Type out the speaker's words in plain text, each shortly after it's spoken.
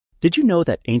Did you know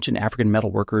that ancient African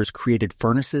metalworkers created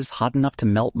furnaces hot enough to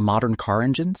melt modern car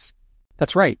engines?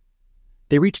 That's right.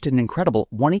 They reached an incredible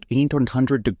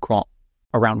 1800 degrees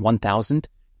around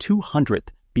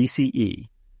 1200 BCE.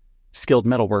 Skilled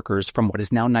metalworkers from what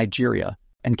is now Nigeria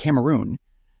and Cameroon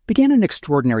began an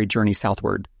extraordinary journey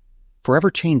southward,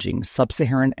 forever changing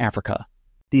sub-Saharan Africa.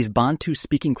 These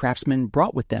Bantu-speaking craftsmen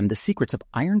brought with them the secrets of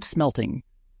iron smelting,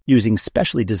 using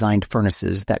specially designed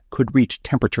furnaces that could reach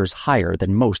temperatures higher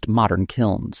than most modern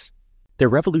kilns. Their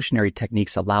revolutionary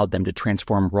techniques allowed them to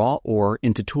transform raw ore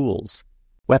into tools,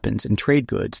 weapons, and trade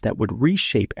goods that would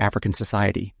reshape African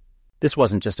society. This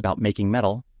wasn't just about making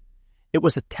metal. It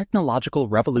was a technological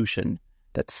revolution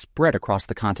that spread across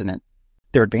the continent.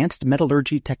 Their advanced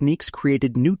metallurgy techniques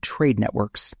created new trade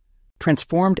networks,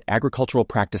 transformed agricultural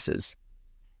practices,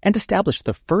 and established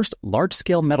the first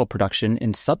large-scale metal production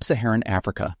in sub-Saharan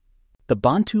Africa. The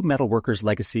Bantu metalworkers'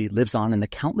 legacy lives on in the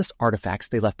countless artifacts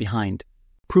they left behind,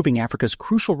 proving Africa's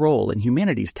crucial role in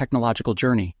humanity's technological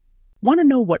journey. Want to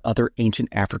know what other ancient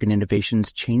African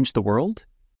innovations changed the world?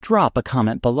 Drop a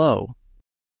comment below.